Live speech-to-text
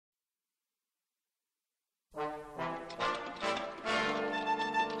Lucky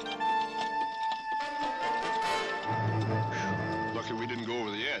we didn't go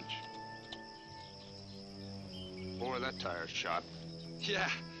over the edge. Boy, that tire's shot. Yeah,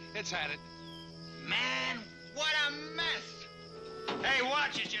 it's had it. Man, what a mess! Hey,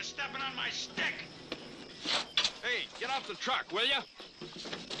 watch it, you're stepping on my stick! Hey, get off the truck, will you?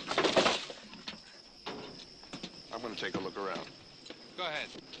 I'm gonna take a look around. Go ahead.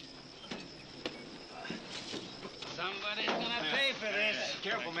 Somebody's gonna pay for this.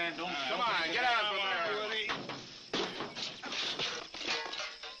 Careful, man. Don't. Come on, get out from there.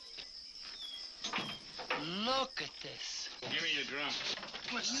 Look at this. Give me your drum.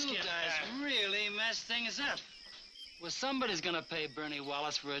 You guys really messed things up. Well, somebody's gonna pay Bernie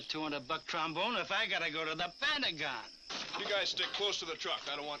Wallace for a $200 trombone if I gotta go to the Pentagon. You guys stick close to the truck.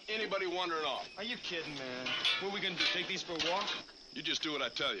 I don't want anybody wandering off. Are you kidding, man? What are we gonna do? Take these for a walk? You just do what I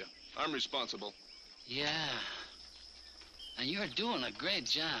tell you. I'm responsible. Yeah. And you're doing a great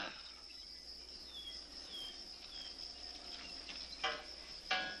job.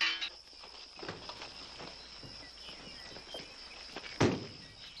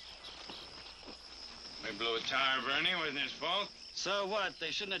 We blew a tire, Bernie. Wasn't his fault. So what? They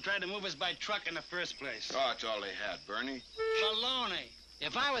shouldn't have tried to move us by truck in the first place. Oh, that's all they had, Bernie. Baloney.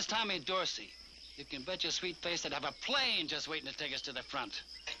 If I was Tommy Dorsey, you can bet your sweet face I'd have a plane just waiting to take us to the front.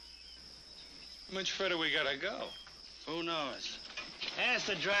 How much further we gotta go? Who knows? Ask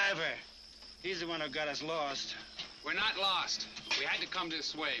the driver. He's the one who got us lost. We're not lost. We had to come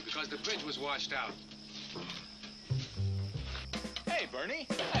this way because the bridge was washed out. Hey, Bernie.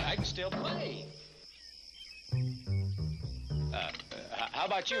 I can still play. How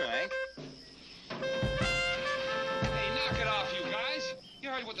about you, Hank? Hey, knock it off, you guys. You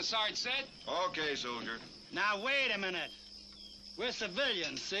heard what the sergeant said? Okay, soldier. Now, wait a minute. We're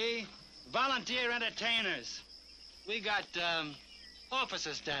civilians, see? Volunteer entertainers. We got,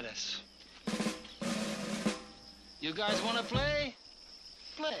 officer status. You guys want to play?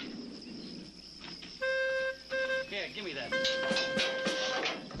 Play. Here, give me that.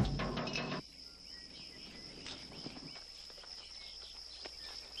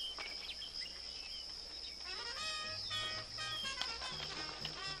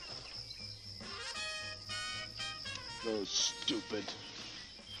 Oh, stupid.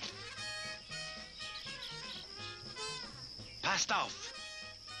 Passed off.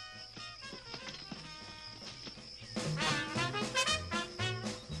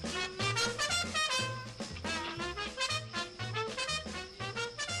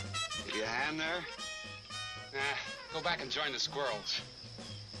 You a hand there? Nah, go back and join the squirrels.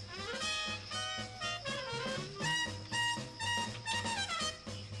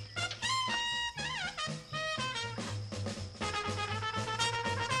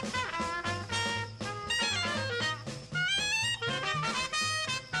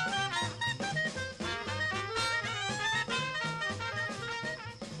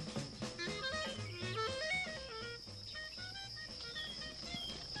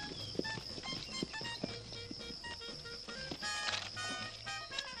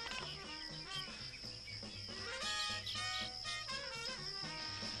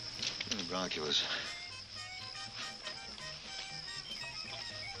 Binoculars.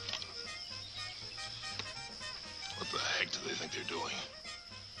 What the heck do they think they're doing?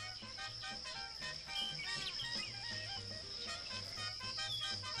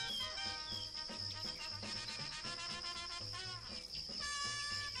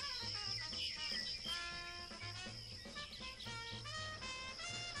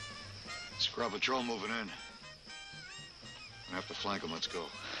 Squirrel patrol moving in. I have to flank them. Let's go.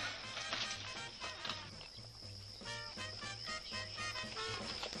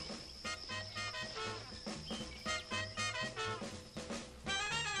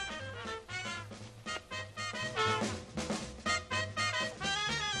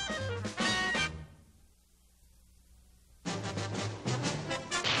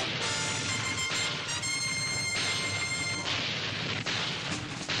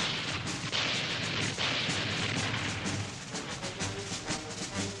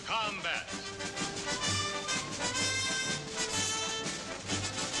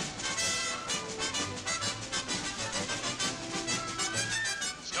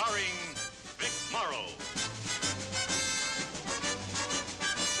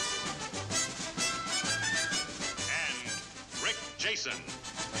 Jason.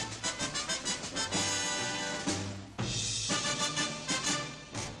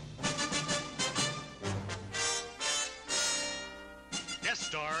 Guest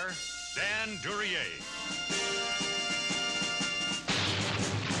star, Dan Duryea.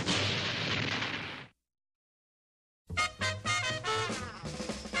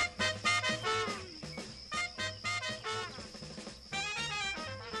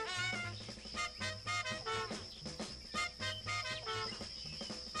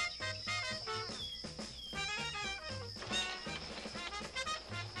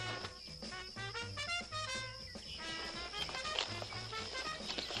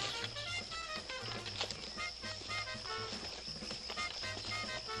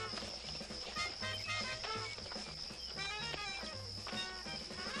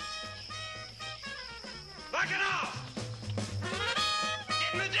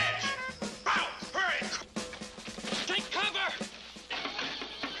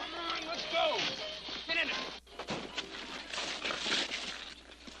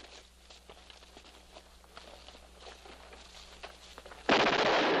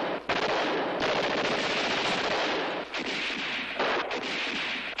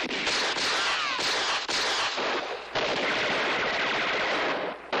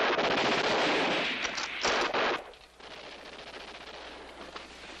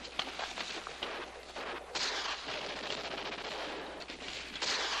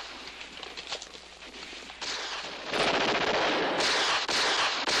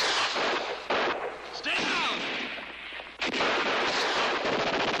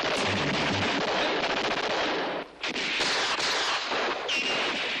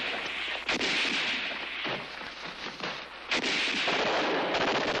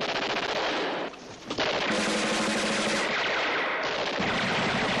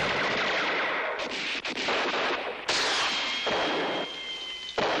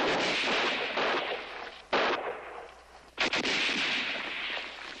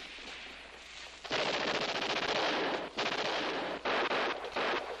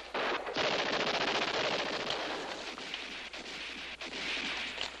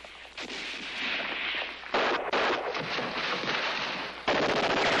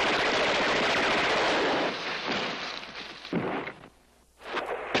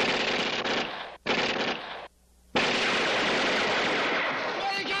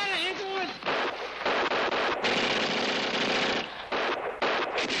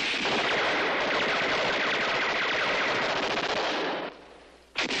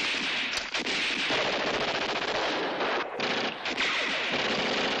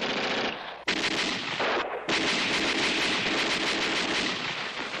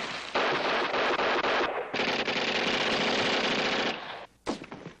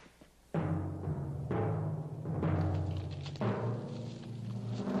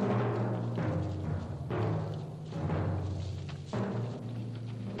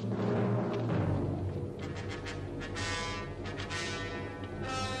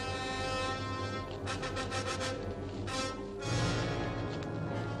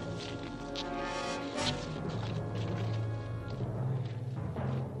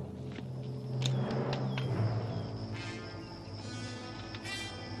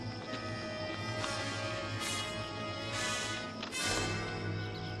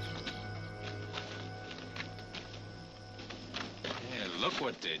 look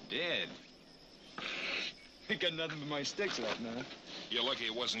what they did. They got nothing but my sticks left now. You're lucky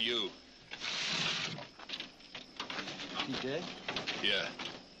it wasn't you. He dead? Yeah.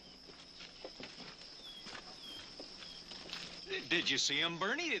 Did you see them,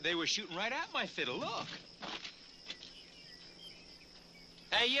 Bernie? They were shooting right at my fiddle. Look.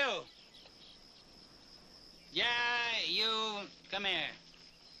 Hey, you. Yeah, you. Come here.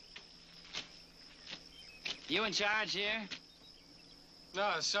 You in charge here? No,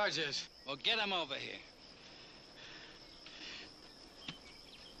 the Sarge is. Well, get him over here.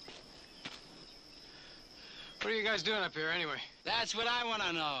 What are you guys doing up here, anyway? That's what I want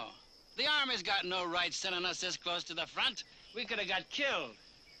to know. The Army's got no right sending us this close to the front. We could have got killed.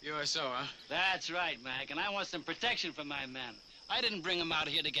 USO, huh? That's right, Mac, and I want some protection for my men. I didn't bring them out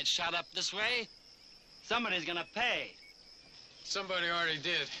here to get shot up this way. Somebody's gonna pay. Somebody already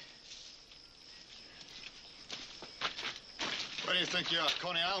did. Where do you think you are,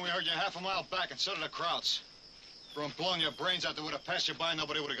 Coney Island? We heard you half a mile back, and so did the Krauts. From blowing your brains out, they would have passed you by,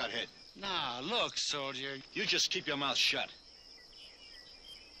 nobody would have got hit. Now, look, soldier. You just keep your mouth shut.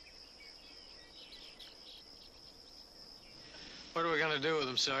 What are we gonna do with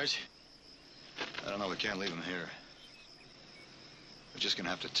him, Sarge? I don't know, we can't leave him here. We're just gonna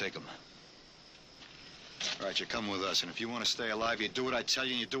have to take him. All right, you come with us, and if you want to stay alive, you do what I tell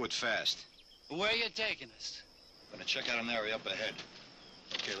you, and you do it fast. Where are you taking us? Gonna check out an area up ahead.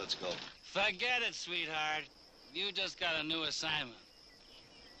 Okay, let's go. Forget it, sweetheart. You just got a new assignment.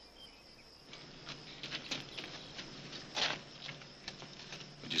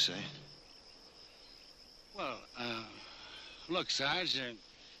 What'd you say? Well, look, Sarge,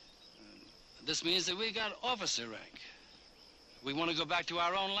 this means that we got officer rank. We want to go back to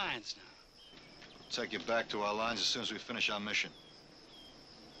our own lines now. We'll take you back to our lines as soon as we finish our mission.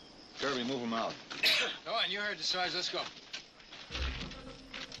 Kirby, move him out. Go on, you heard the Sarge. Let's go.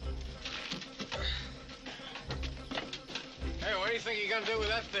 Hey, what do you think you're gonna do with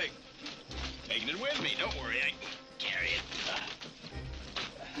that thing? Taking it with me. Don't worry, I can carry it.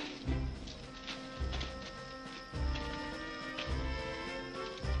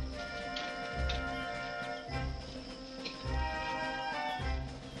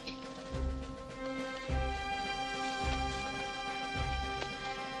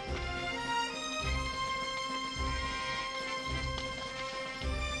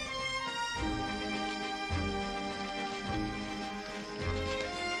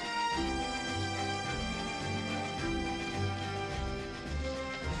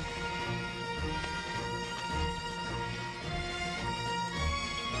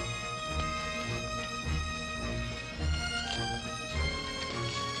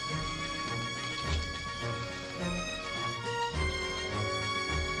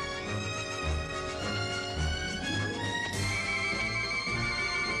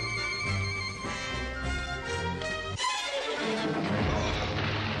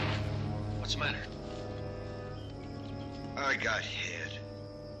 What's the matter? I got hit.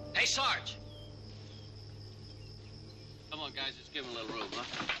 Hey, Sarge. Come on, guys. Let's give him a little room, huh?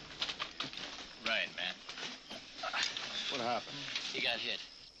 Right, man. What happened? You got hit.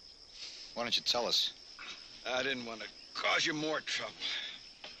 Why don't you tell us? I didn't want to cause you more trouble.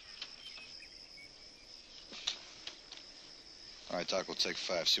 All right, Doc, we'll take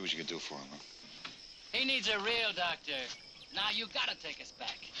 5. See what you can do for him, huh? He needs a real doctor. Now you gotta take us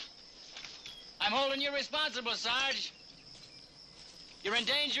back. I'm holding you responsible, Sarge. You're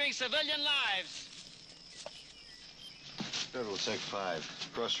endangering civilian lives. Good, we'll take 5.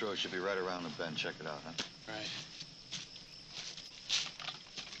 Crossroads should be right around the bend. Check it out, huh? Right.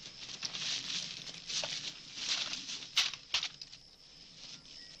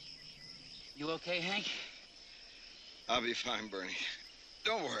 You okay, Hank? I'll be fine, Bernie.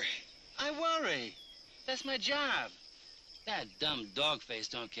 Don't worry. I worry. That's my job. That dumb dog-face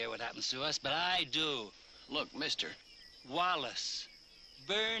don't care what happens to us, but I do. Look, mister. Wallace.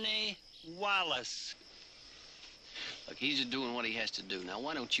 Bernie Wallace. Look, he's doing what he has to do. Now,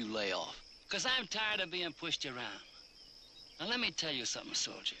 why don't you lay off? 'Cause I'm tired of being pushed around. Now, let me tell you something,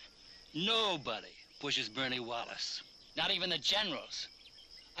 soldier. Nobody pushes Bernie Wallace. Not even the generals.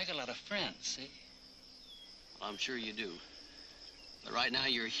 I got a lot of friends, see? Well, I'm sure you do. But right now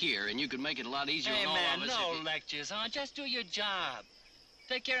you're here, and you could make it a lot easier Hey, on all man, of us. no if you... lectures, huh? Just do your job.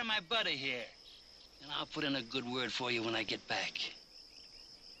 Take care of my buddy here. And I'll put in a good word for you when I get back.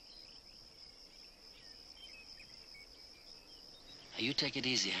 Now, you take it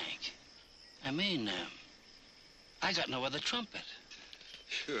easy, Hank. I mean, I got no other trumpet.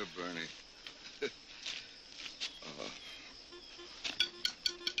 Sure, Bernie.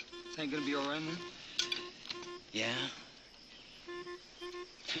 Ain't gonna be all right, man? Yeah?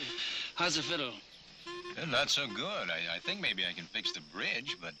 How's the fiddle? Not so good. I think maybe I can fix the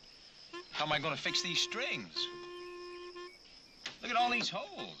bridge, but how am I going to fix these strings? Look at all these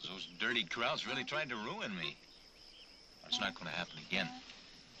holes. Those dirty crowds really tried to ruin me. It's not going to happen again.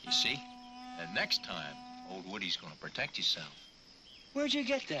 You see? And next time, old Woody's going to protect himself. Where'd you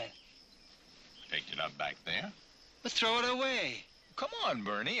get that? Picked it up back there. But throw it away. Come on,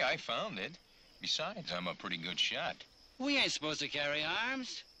 Bernie. I found it. Besides, I'm a pretty good shot. We ain't supposed to carry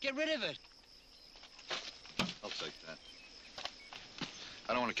arms. Get rid of it. I'll take that.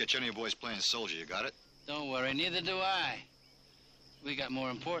 I don't want to catch any of you boys playing soldier. You got it? Don't worry, neither do I. We got more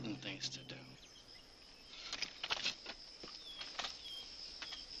important things to do.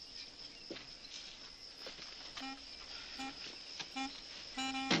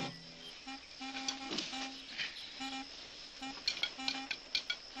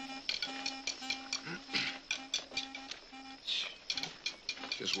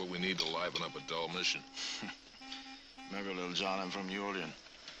 Just what we need to liven up a dull mission. Remember, little John, I'm from New Orleans.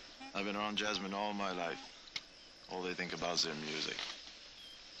 I've been around jazzmen all my life. All they think about is their music.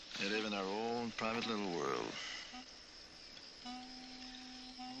 They live in their own private little world.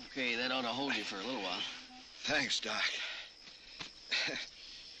 Okay, that ought to hold you for a little while. Thanks, Doc.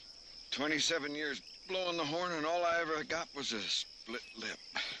 27 years blowing the horn, and all I ever got was a split lip.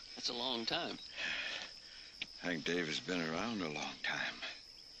 That's a long time. I think Dave has been around a long time.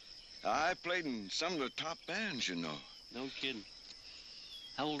 I played in some of the top bands, you know. No kidding.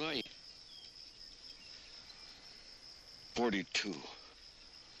 How old are you? 42.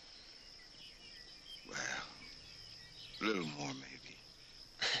 Well, a little more, maybe.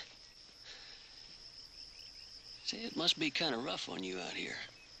 Say, it must be kind of rough on you out here.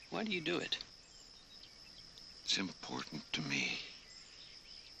 Why do you do it? It's important to me.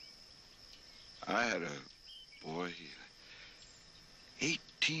 I had a boy,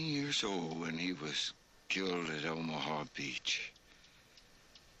 18 years old, when he was killed at Omaha Beach.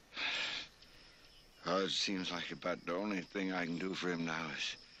 Oh, it seems like about the only thing I can do for him now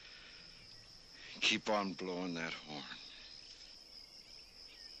is keep on blowing that horn.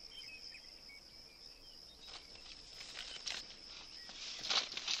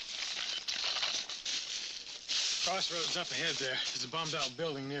 Crossroads up ahead there. There's a bombed out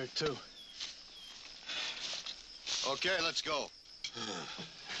building near it, too. Okay, let's go.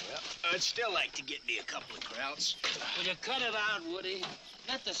 Well, I'd still like to get me a couple of krauts. Will you cut it out, Woody?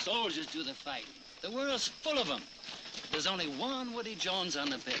 Let the soldiers do the fighting. The world's full of them. There's only one Woody Jones on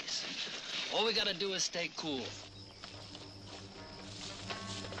the base. All we gotta do is stay cool.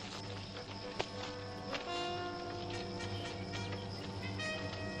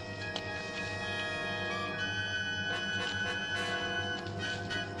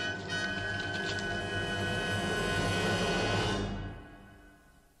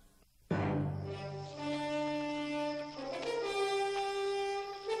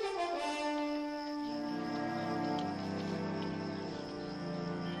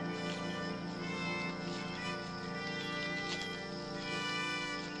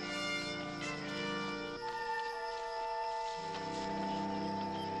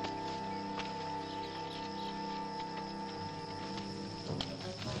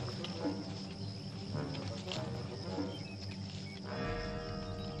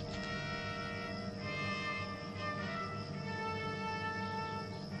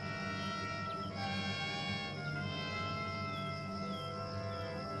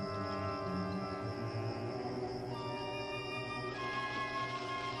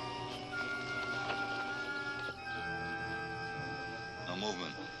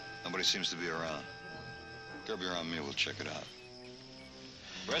 Movement. Nobody seems to be around. Grab your arm, me, we'll check it out.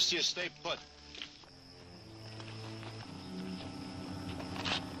 Rest of you stay put.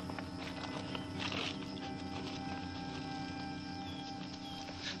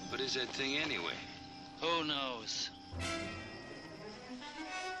 What is that thing anyway? Who knows?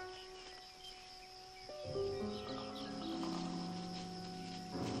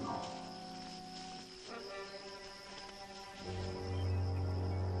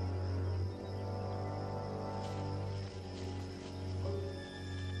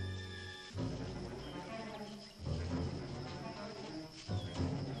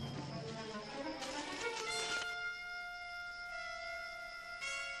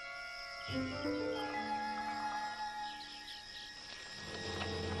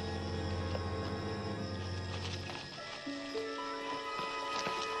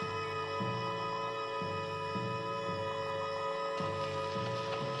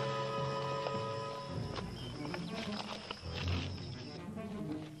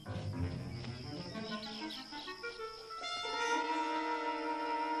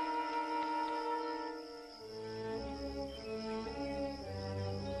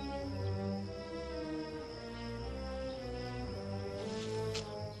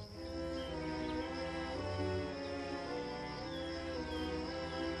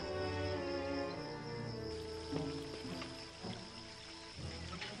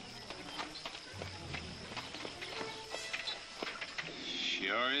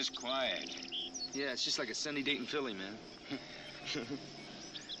 Sure is quiet. Yeah, it's just like a sunny date in Philly, man.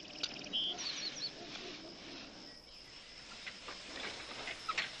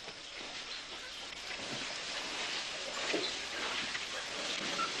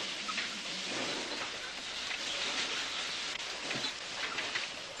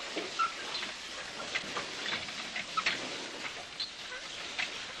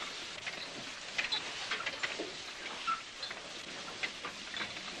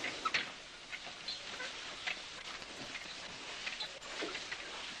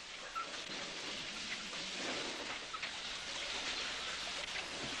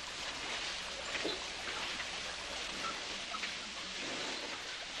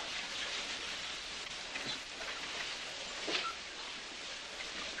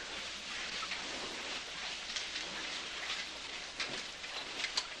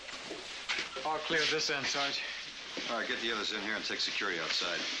 I'll clear this end, Sarge. All right, get the others in here and take security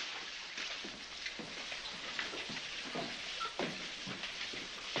outside.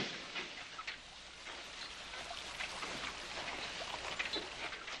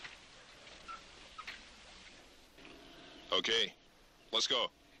 Okay, let's go.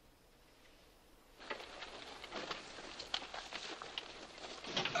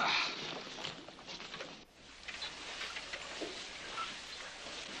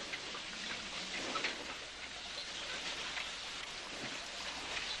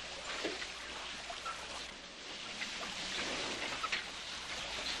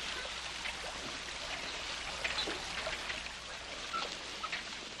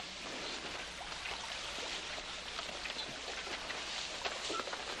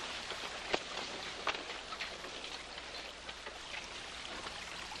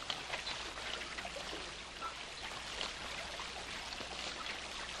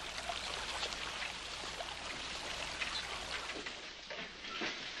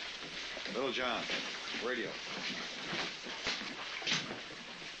 Little John, radio.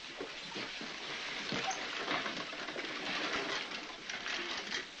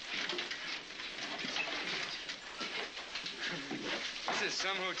 This is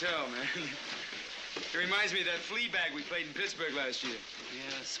some hotel, man. It reminds me of that flea bag we played in Pittsburgh last year.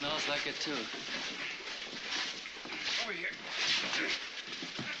 Yeah, it smells like it, too. Over here.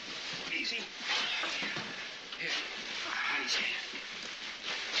 Easy. Here. Easy.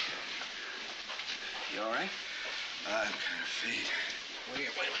 You all right? I'm kind of faint. Wait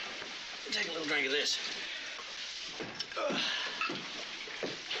a minute. Take a little drink of this.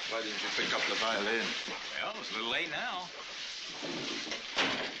 Why didn't you pick up the violin? Well, it's a little late now.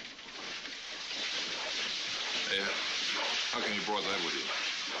 Hey, how come you brought that with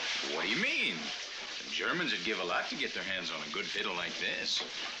you? What do you mean? The Germans would give a lot to get their hands on a good fiddle like this.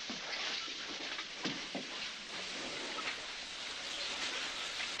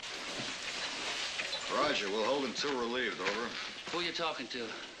 Roger, we'll hold until relieved, over. Who you talking to?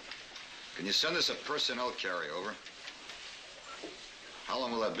 Can you send us a personnel carry, over? How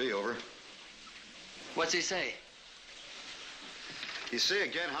long will that be, over? What's he say? You say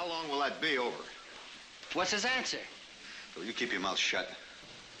again, how long will that be, over? What's his answer? Will you keep your mouth shut?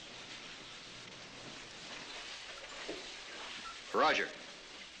 Roger.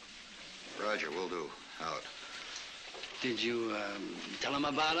 Roger, will do. Out. Did you tell him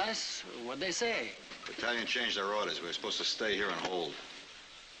about us? What'd they say? Battalion changed their orders. We were supposed to stay here and hold.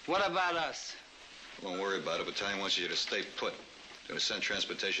 What about us? Don't worry about it. Battalion wants you to stay put. Gonna send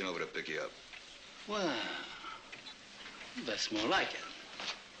transportation over to pick you up. Well, that's more like it.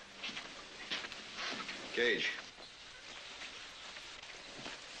 Gage.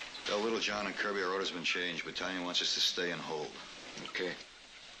 Tell Little John and Kirby our order's been changed. Battalion wants us to stay and hold. Okay.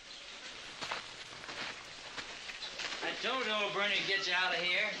 I told old Bernie to get you out of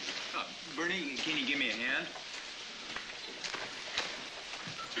here. Oh, Bernie, can you give me a hand?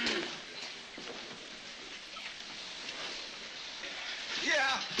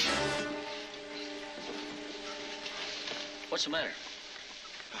 Yeah. What's the matter?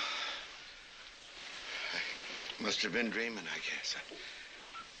 I must have been dreaming, I guess.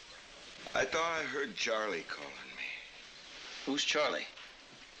 I thought I heard Charlie calling me. Who's Charlie?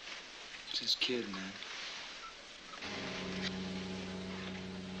 It's his kid, man.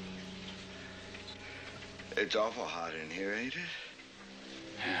 It's awful hot in here, ain't it?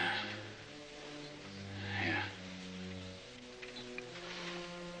 Yeah. Yeah.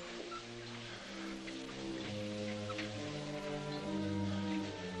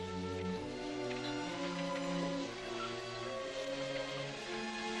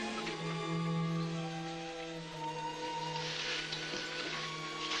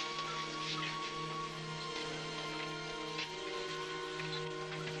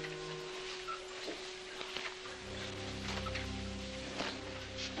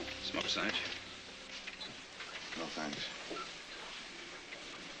 Sarge. No, thanks.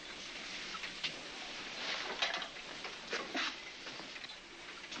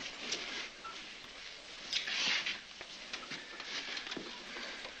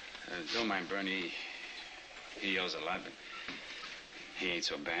 Don't mind Bernie. He yells a lot, but he ain't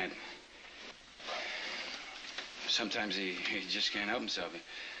so bad. Sometimes he just can't help himself.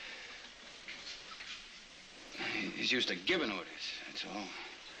 He's used to giving orders, that's all.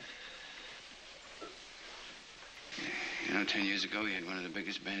 You know, 10 years ago, he had one of the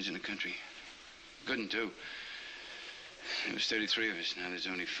biggest bands in the country. Good one, too. There was 33 of us. Now there's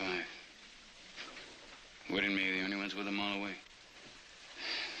only 5. Wood and me are the only ones with them all the way.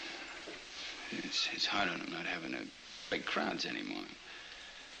 It's hard on him not having big crowds anymore.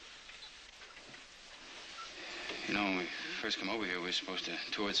 You know, when we first come over here, we were supposed to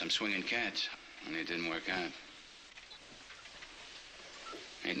tour with some swinging cats, and it didn't work out.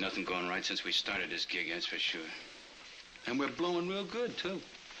 Ain't nothing going right since we started this gig, that's for sure. And we're blowing real good, too.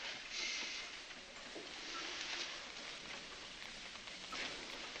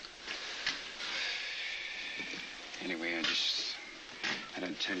 Anyway, I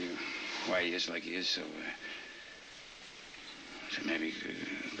don't tell you why he is like he is, so maybe you could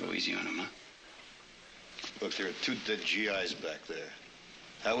go easy on him, huh? Look, there are 2 dead GIs back there.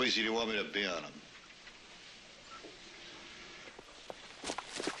 How easy do you want me to be on them?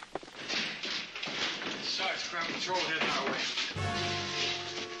 Sarge, ground control heading our way.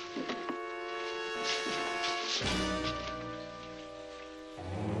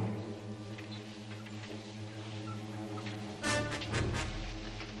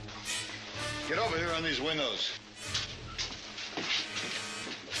 Get over here on these windows.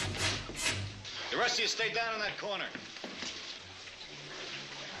 The rest of you stay down in that corner.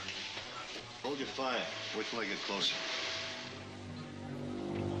 Hold your fire. Wait till I get closer.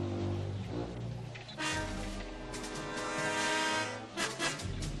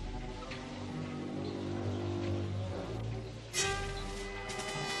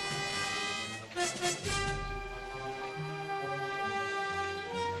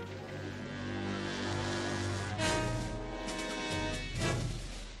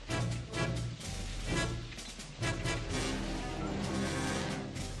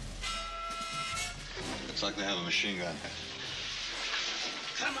 Looks like they have a machine gun.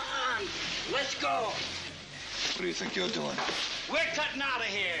 Come on, let's go. What do you think you're doing? We're cutting out of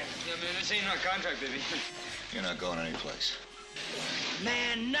here. Yeah, man, this ain't our contract, baby. You're not going anyplace.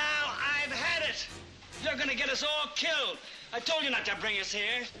 Man, now I've had it. You're gonna get us all killed. I told you not to bring us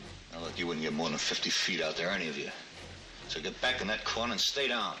here. Now, look, you wouldn't get more than 50 feet out there, any of you. So get back in that corner and stay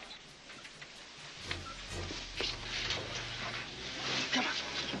down. Come on.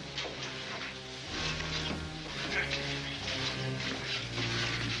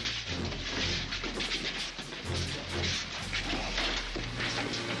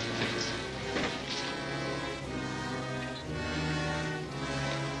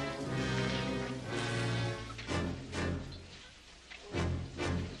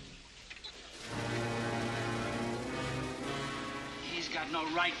 He's got no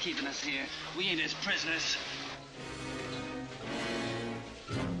right keeping us here. We ain't his prisoners.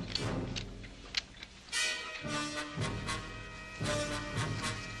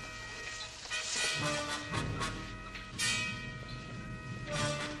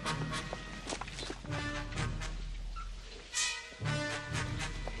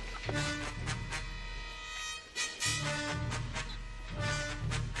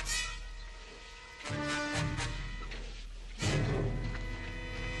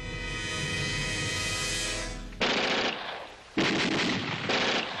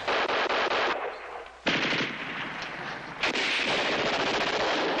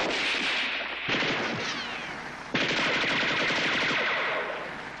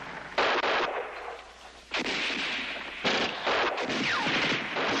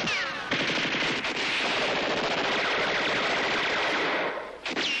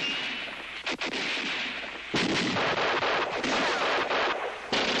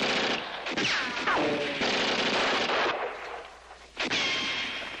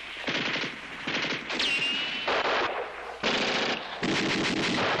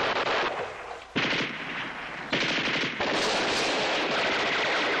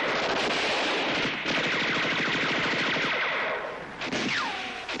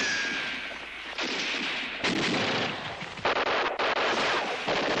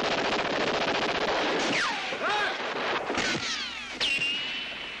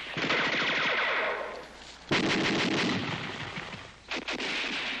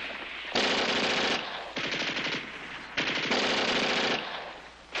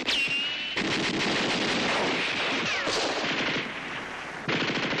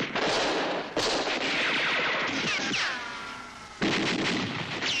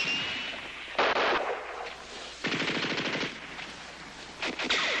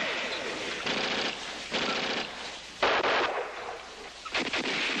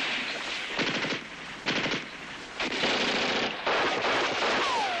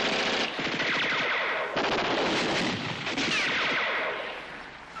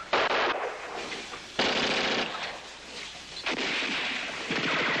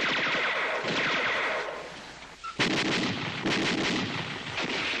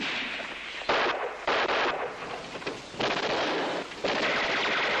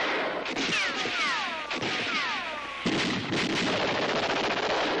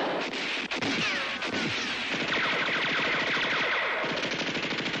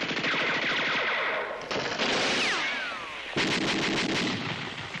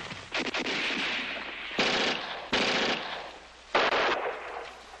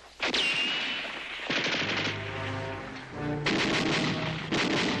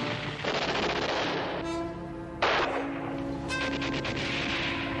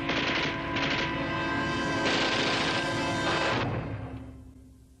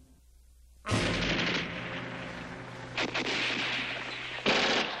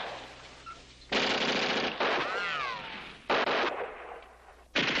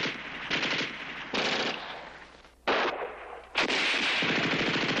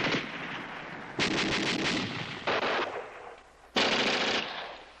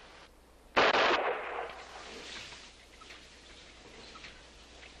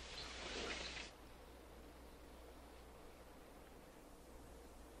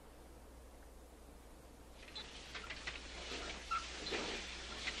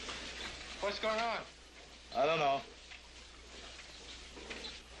 What's going on? I don't know.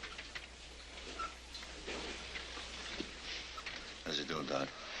 How's he doing, Doc?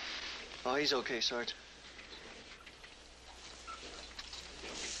 Oh, he's okay, Sarge.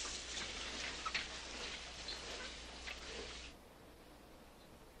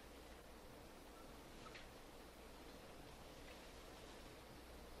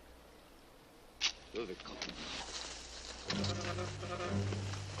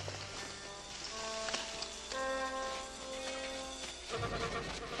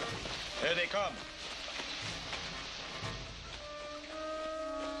 Here they come.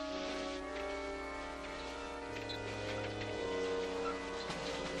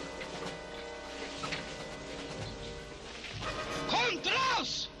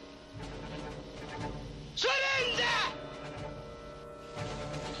 Contras! Surrender!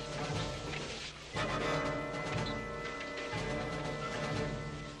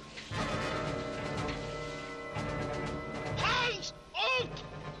 Hands up!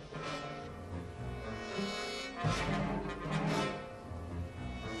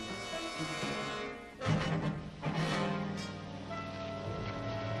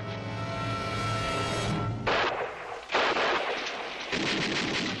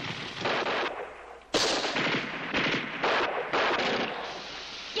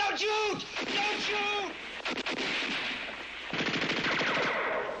 Don't shoot! Don't shoot!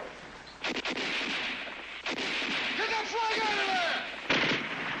 Get that flag out of there!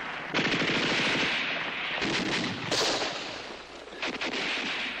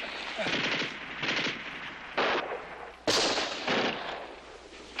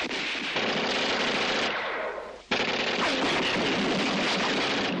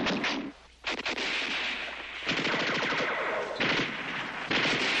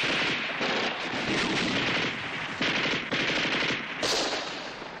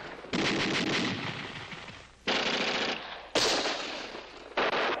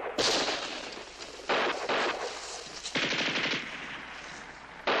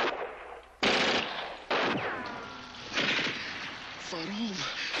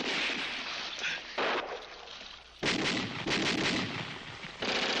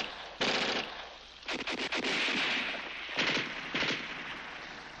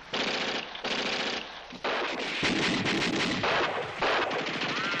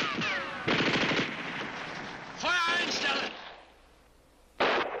 Fire einstellen!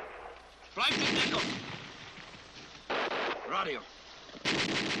 Bleibt in Deckung! Radio!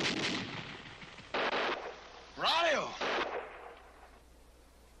 Radio!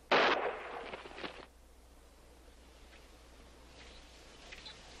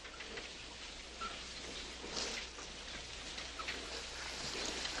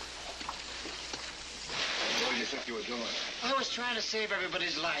 What do you think you were doing? I was trying to save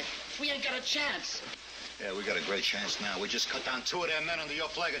everybody's life. We ain't got a chance. Yeah, we got a great chance now. We just cut down 2 of their men under your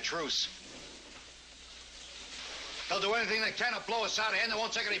flag of truce. They'll do anything they can to blow us out of here, and they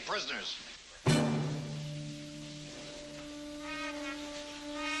won't take any prisoners.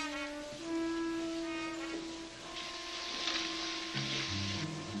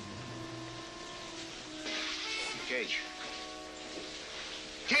 Gage.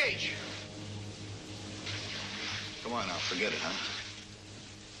 Gage! Come on now, forget it, huh?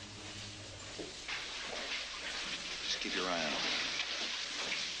 Just keep your eye on him.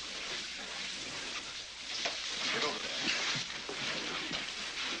 Get over there.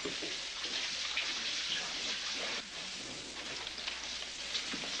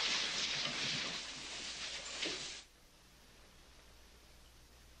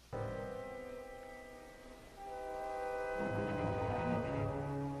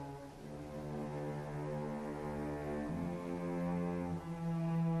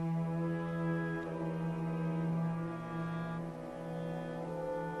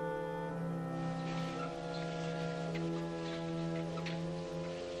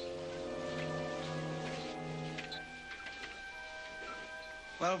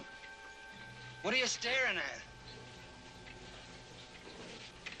 Well, what are you staring at?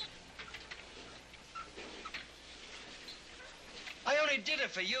 I only did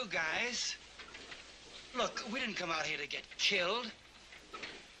it for you guys. Look, we didn't come out here to get killed.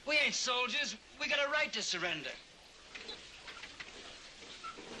 We ain't soldiers. We got a right to surrender.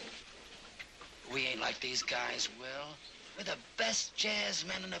 We ain't like these guys, Will. We're the best jazz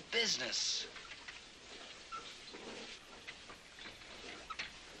men in the business.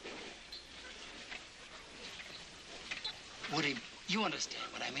 Woody, you understand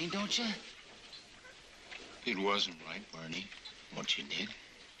what I mean, don't you? It wasn't right, Barney, what you did.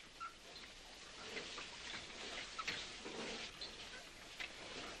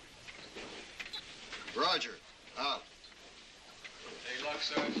 Roger. Out. Any luck,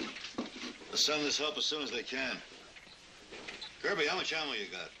 Sergeant? They'll send this help as soon as they can. Kirby, how much ammo you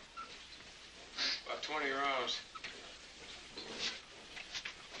got? About 20 rounds.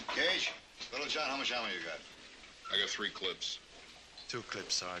 Gage, Little John, how much ammo you got? I got 3 clips. 2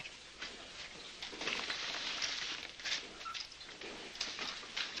 clips, Sarge.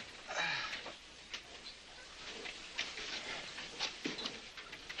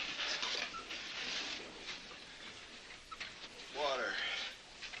 Water.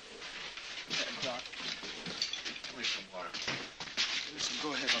 Doc. Give me some water. Listen,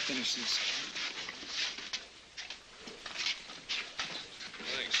 go ahead. I'll finish this.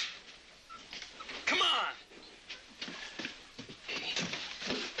 Thanks. Come on! Hey,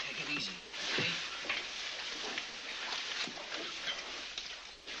 take it easy, okay?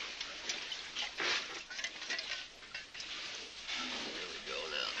 There we go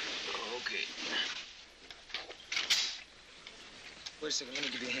now. Okay. Wait a second. Let me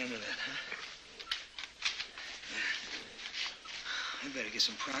give you a hand with that, huh? I better get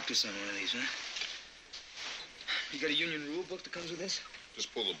some practice on one of these, huh? You got a union rule book that comes with this?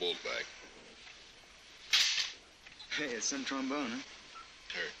 Just pull the bolt back. Hey, it's some trombone, huh?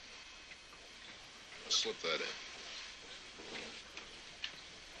 Here. Slip that in.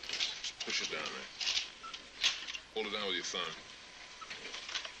 Just push it down there. Hold it down with your thumb.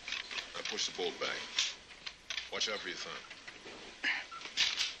 Now push the bolt back. Watch out for your thumb.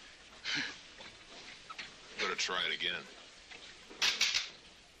 Better try it again.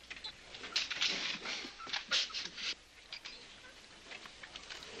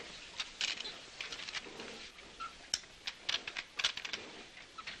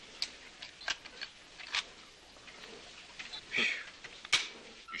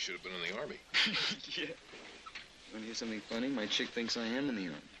 You should have been in the Army. Yeah. Want to hear something funny? My chick thinks I am in the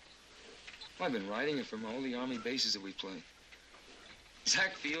Army. Well, I've been riding it from all the Army bases that we play.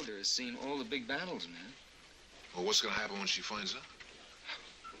 Zach Fielder has seen all the big battles, man. Well, what's going to happen when she finds out?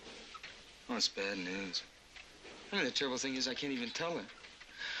 Oh, it's bad news. I mean, the terrible thing is I can't even tell her.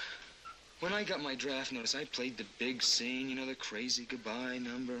 When I got my draft notice, I played the big scene, you know, the crazy goodbye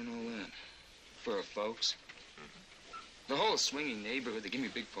number and all that. For her folks. The whole swinging neighborhood, they give me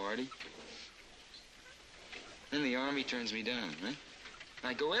a big party. Then the Army turns me down, right?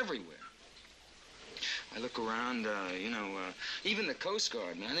 I go everywhere. I look around, even the Coast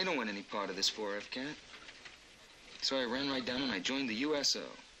Guard, man, they don't want any part of this 4F cat. So I ran right down and I joined the USO.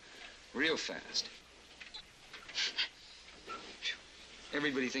 Real fast.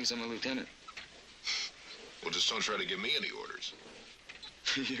 Everybody thinks I'm a lieutenant. Well, just don't try to give me any orders.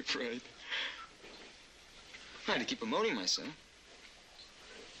 You're right. I had to keep promoting myself.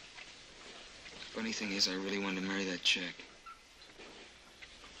 Funny thing is, I really wanted to marry that chick.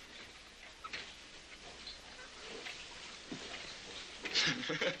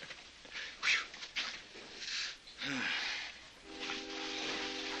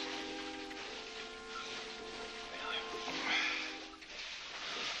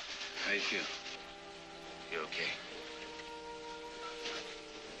 How you feel? You okay?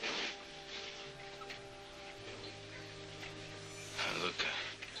 Look,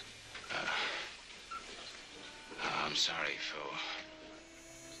 I'm sorry for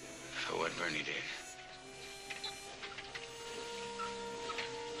what Bernie did.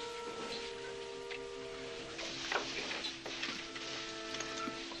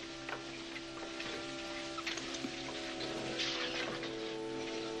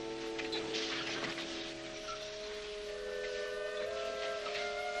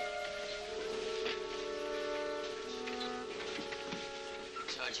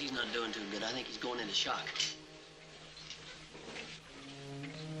 He's not doing too good. I think he's going into shock.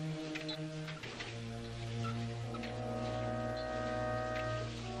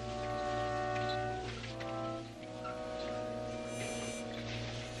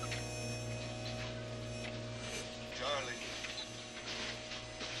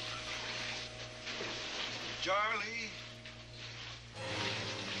 Charlie.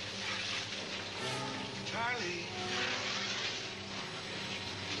 Charlie.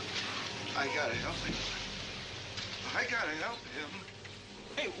 I gotta help him. I gotta help him.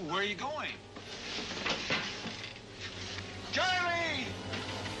 Hey, where are you going? Charlie!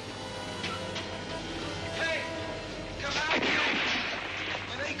 Hey! Come out here!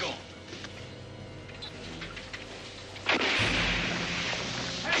 Where they going?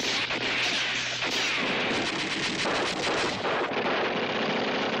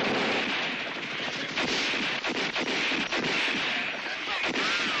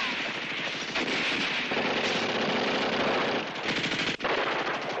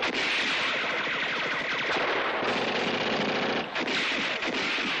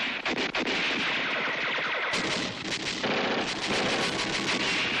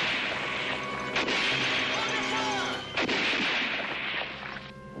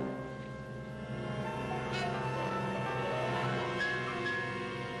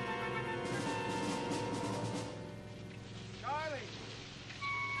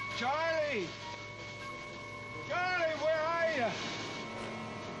 Charlie! Charlie, where are you?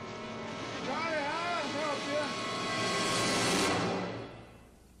 Charlie, I'll help you.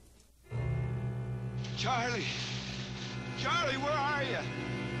 Charlie! Charlie, where are you?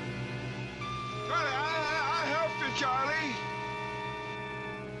 Charlie, I'll help you, Charlie!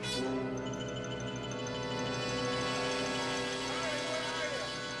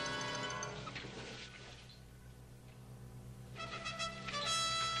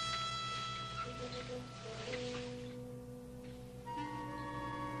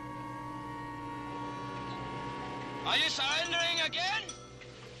 Are you surrendering again?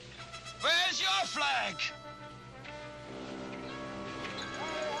 Where's your flag?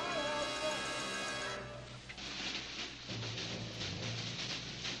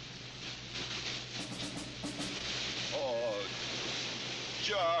 Oh,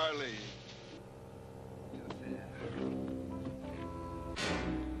 Charlie.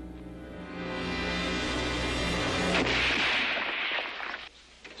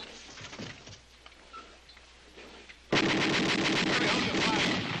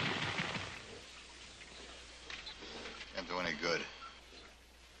 Can't do any good.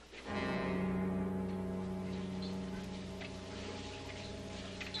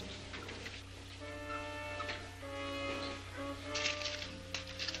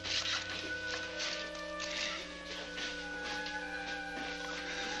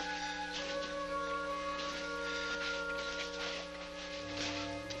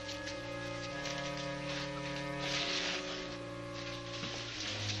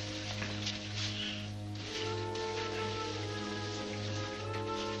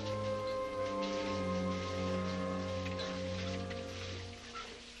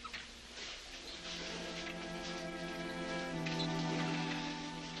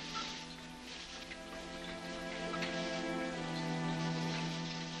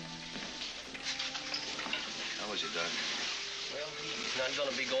 How was it, Doug? Well, he's not going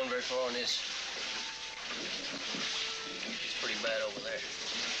to be going very far on this. It's pretty bad over there.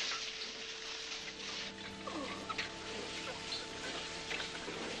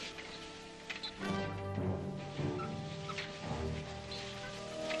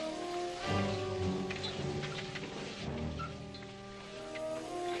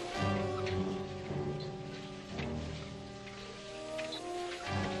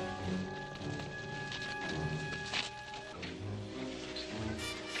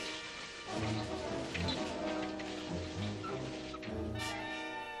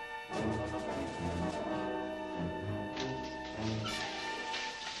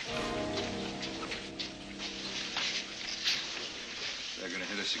 They're gonna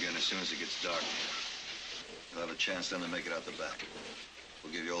hit us again as soon as it gets dark. We'll have a chance then to make it out the back.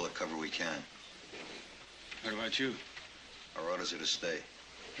 We'll give you all the cover we can. What about you? Our orders are to stay.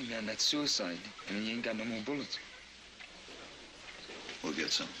 Hey, man, that's suicide. I mean, you ain't got no more bullets. We'll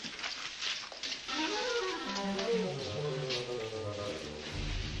get some.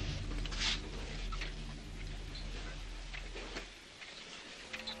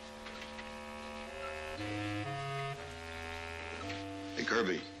 Hey,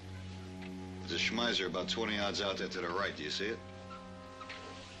 Kirby. There's a Schmeiser about 20 yards out there to the right. Do you see it?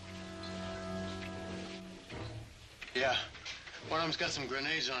 Yeah. One of them's got some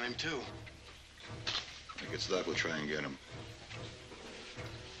grenades on him, too. When it gets dark, we'll try and get him.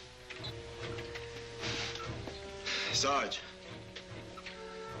 Sarge.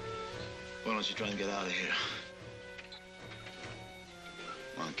 Why don't you try and get out of here?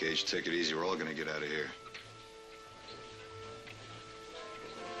 Come on, Cage, take it easy. We're all gonna get out of here.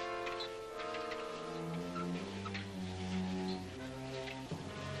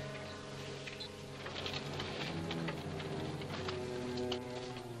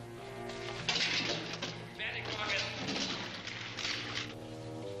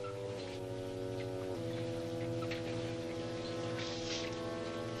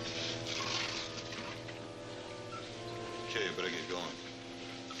 Okay, you better get going.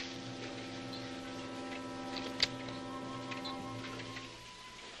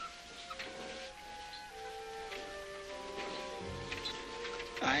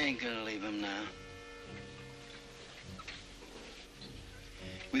 I ain't gonna leave him now.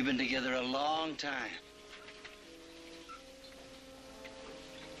 We've been together a long time.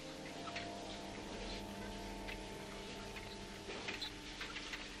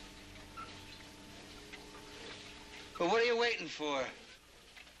 But what are you waiting for?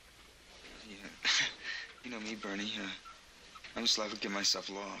 Yeah. You know me, Bernie. I'm just liable to get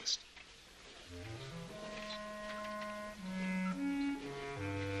myself lost.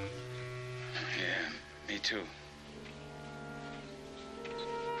 Yeah, me too.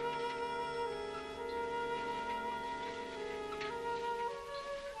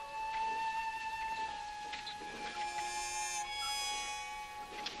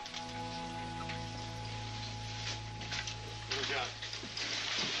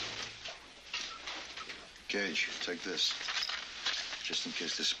 Gage, take this. Just in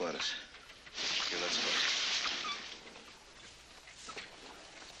case they spot us. Here, let's go.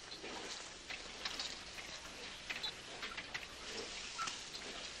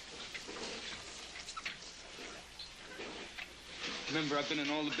 Remember, I've been in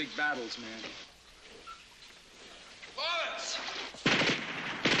all the big battles, man. Lawrence!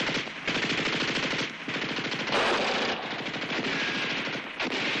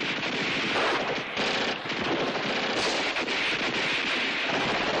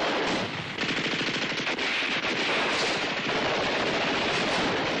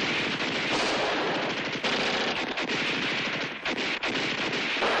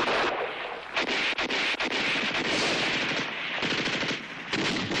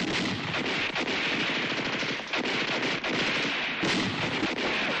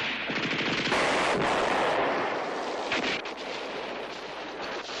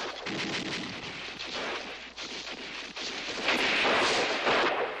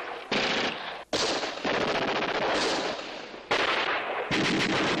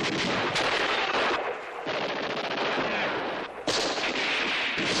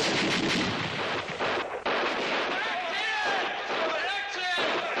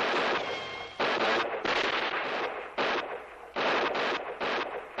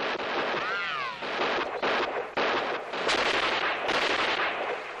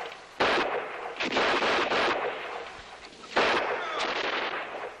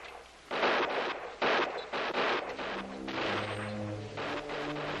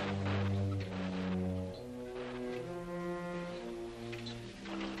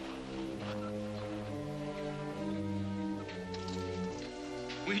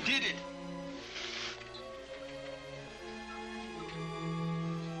 We did it.